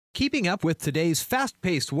Keeping up with today's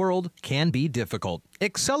fast-paced world can be difficult.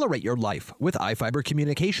 Accelerate your life with iFiber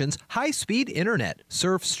Communications high-speed internet.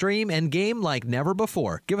 Surf, stream, and game like never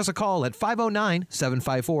before. Give us a call at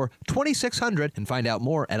 509-754-2600 and find out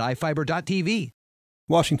more at ifiber.tv.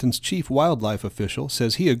 Washington's chief wildlife official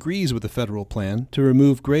says he agrees with the federal plan to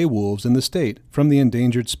remove gray wolves in the state from the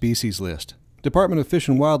endangered species list. Department of Fish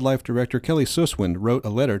and Wildlife Director Kelly Susswind wrote a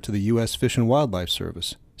letter to the U.S. Fish and Wildlife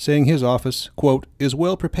Service, saying his office, quote, is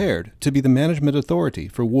well prepared to be the management authority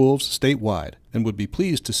for wolves statewide and would be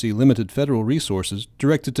pleased to see limited federal resources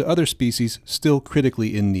directed to other species still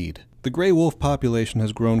critically in need. The gray wolf population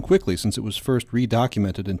has grown quickly since it was first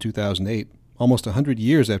redocumented in 2008, almost 100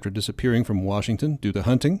 years after disappearing from Washington due to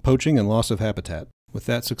hunting, poaching, and loss of habitat. With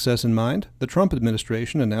that success in mind, the Trump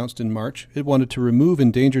administration announced in March it wanted to remove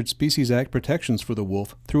Endangered Species Act protections for the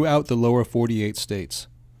wolf throughout the lower 48 states.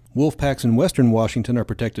 Wolf packs in western Washington are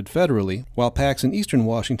protected federally, while packs in eastern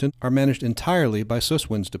Washington are managed entirely by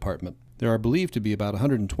Susswind's department. There are believed to be about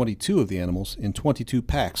 122 of the animals in 22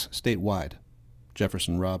 packs statewide.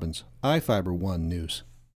 Jefferson Robbins, iFiber One News.